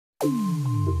Hi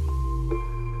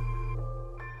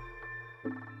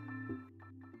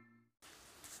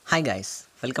guys,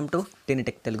 welcome to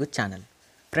TinyTechTelugu channel.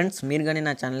 Friends, మీరు కానీ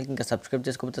నా ఛానల్కి ఇంకా సబ్స్క్రైబ్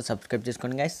చేసుకోకపోతే సబ్స్క్రైబ్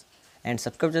చేసుకోండి గైస్. అండ్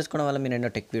సబ్స్క్రైబ్ చేసుకోవడం వల్ల మీరు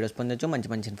ఎన్నో టెక్ వీడియోస్ పొందొచ్చు,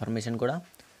 మంచి మంచి ఇన్ఫర్మేషన్ కూడా.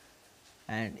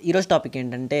 అండ్ ఈరోజు టాపిక్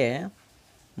ఏంటంటే,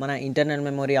 మన ఇంటర్నల్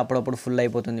మెమరీ అప్పుడప్పుడు ఫుల్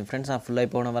అయిపోతుంది ఫ్రెండ్స్. ఆ ఫుల్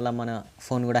అయిపోవడం వల్ల మన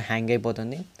ఫోన్ కూడా హ్యాంగ్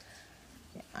అయిపోతుంది.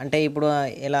 అంటే ఇప్పుడు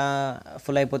ఎలా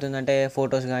ఫుల్ అయిపోతుందంటే,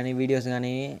 ఫొటోస్ కానీ వీడియోస్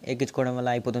కానీ ఎక్కించుకోవడం వల్ల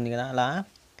అయిపోతుంది కదా. అలా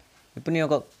ఇప్పుడు నేను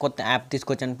ఒక కొత్త యాప్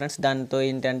తీసుకొచ్చాను ఫ్రెండ్స్. దాంతో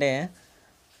ఏంటంటే,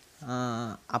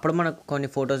 అప్పుడు మనకు కొన్ని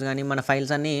ఫొటోస్ కానీ మన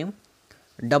ఫైల్స్ అన్నీ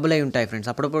డబుల్ అయి ఉంటాయి ఫ్రెండ్స్.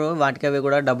 అప్పుడప్పుడు వాటికి అవి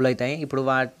కూడా డబుల్ అవుతాయి. ఇప్పుడు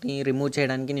వాటిని రిమూవ్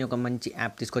చేయడానికి నేను ఒక మంచి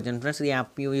యాప్ తీసుకొచ్చాను ఫ్రెండ్స్. ఈ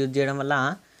యాప్ యూజ్ చేయడం వల్ల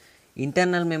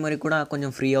ఇంటర్నల్ మెమరీ కూడా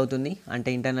కొంచెం ఫ్రీ అవుతుంది.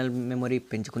 అంటే ఇంటర్నల్ మెమరీ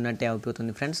పెంచుకున్నట్టే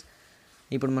అయిపోతుంది ఫ్రెండ్స్.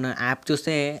 ఇప్పుడు మన యాప్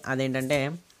చూస్తే అదేంటంటే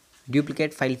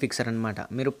డూప్లికేట్ ఫైల్ ఫిక్సర్ అనమాట.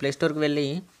 మీరు ప్లేస్టోర్కి వెళ్ళి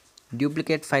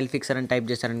డూప్లికేట్ ఫైల్ ఫిక్సర్ అని టైప్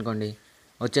చేశారనుకోండి,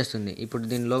 వచ్చేస్తుంది. ఇప్పుడు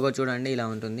దీని లోగో చూడండి, ఇలా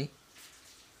ఉంటుంది.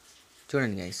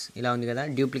 చూడండి గైస్, ఇలా ఉంది కదా.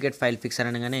 డూప్లికేట్ ఫైల్ ఫిక్సర్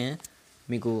అనగానే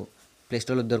మీకు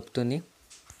ప్లేస్టోర్లో దొరుకుతుంది.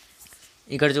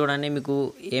 ఇక్కడ చూడండి, మీకు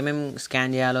ఏమేమి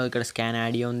స్కాన్ చేయాలో ఇక్కడ స్కాన్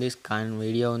ఆడియో ఉంది, స్కాన్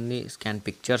వీడియో ఉంది, స్కాన్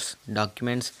పిక్చర్స్,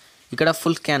 డాక్యుమెంట్స్. ఇక్కడ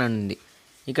ఫుల్ స్కాన్ అని ఉంది.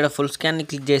 ఇక్కడ ఫుల్ స్కాన్ని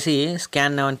క్లిక్ చేసి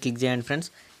స్కాన్ నౌ అని క్లిక్ చేయండి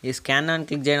ఫ్రెండ్స్. ఈ స్కాన్ నౌ అని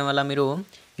క్లిక్ చేయడం వల్ల మీరు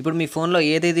ఇప్పుడు మీ ఫోన్లో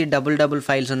ఏదైతే డబుల్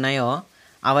ఫైల్స్ ఉన్నాయో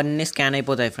అవన్నీ స్కాన్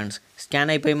అయిపోతాయి ఫ్రెండ్స్. స్కాన్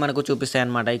అయిపోయి మనకు చూపిస్తాయి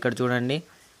అన్నమాట. ఇక్కడ చూడండి,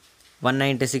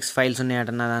 196 ఫైల్స్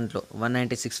ఉన్నాయట నా దాంట్లో.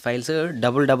 196 ఫైల్స్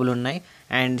డబుల్ ఉన్నాయి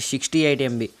అండ్ 68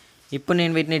 MB. ఇప్పుడు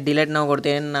నేను వీటిని డిలీట్ నౌ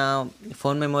కొడితే నా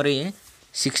ఫోన్ మెమరీ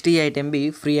 68 MB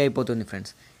ఫ్రీ అయిపోతుంది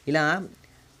ఫ్రెండ్స్. ఇలా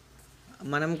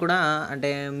మనం కూడా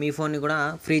అంటే మీ ఫోన్ని కూడా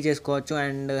ఫ్రీ చేసుకోవచ్చు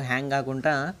అండ్ హ్యాంగ్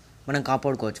కాకుండా మనం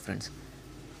కాపాడుకోవచ్చు ఫ్రెండ్స్.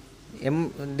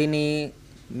 దీన్ని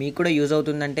మీకు కూడా యూజ్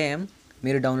అవుతుందంటే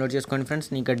మీరు డౌన్లోడ్ చేసుకోండి ఫ్రెండ్స్.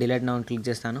 నేను ఇక్కడ డిలీట్ నౌ క్లిక్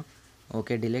చేస్తాను.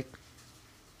 Okay, delete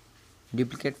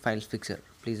duplicate files ఫిక్సర్,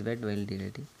 please wait while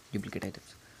deleting duplicate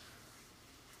items.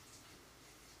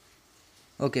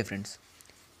 Okay friends,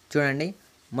 చూడండి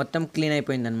మొత్తం క్లీన్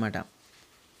అయిపోయిందనమాట.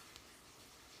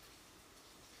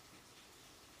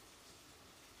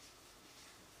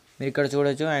 మీరు ఇక్కడ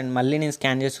చూడొచ్చు. అండ్ మళ్ళీ నేను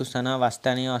స్కాన్ చేసి చూస్తాను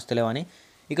వస్తలేవు అని.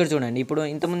 ఇక్కడ చూడండి, ఇప్పుడు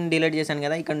ఇంతకుముందు డిలీట్ చేశాను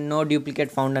కదా, ఇక్కడ నో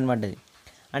డూప్లికేట్ ఫౌండ్ అని పడ్డది.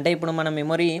 అంటే ఇప్పుడు మన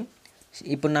మెమరీ,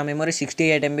 ఇప్పుడు నా మెమరీ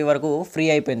 68 MB వరకు ఫ్రీ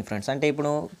అయిపోయింది ఫ్రెండ్స్. అంటే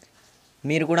ఇప్పుడు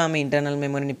మీరు కూడా మీ ఇంటర్నల్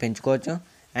మెమరీని పెంచుకోవచ్చు.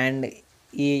 అండ్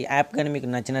ఈ యాప్ కానీ మీకు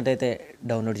నచ్చినట్టయితే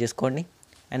డౌన్లోడ్ చేసుకోండి.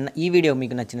 అండ్ ఈ వీడియో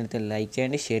మీకు నచ్చినట్లయితే లైక్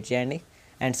చేయండి, షేర్ చేయండి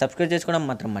అండ్ సబ్స్క్రైబ్ చేసుకోవడం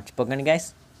మాత్రం మర్చిపోకండి గైస్.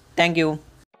 Thank you.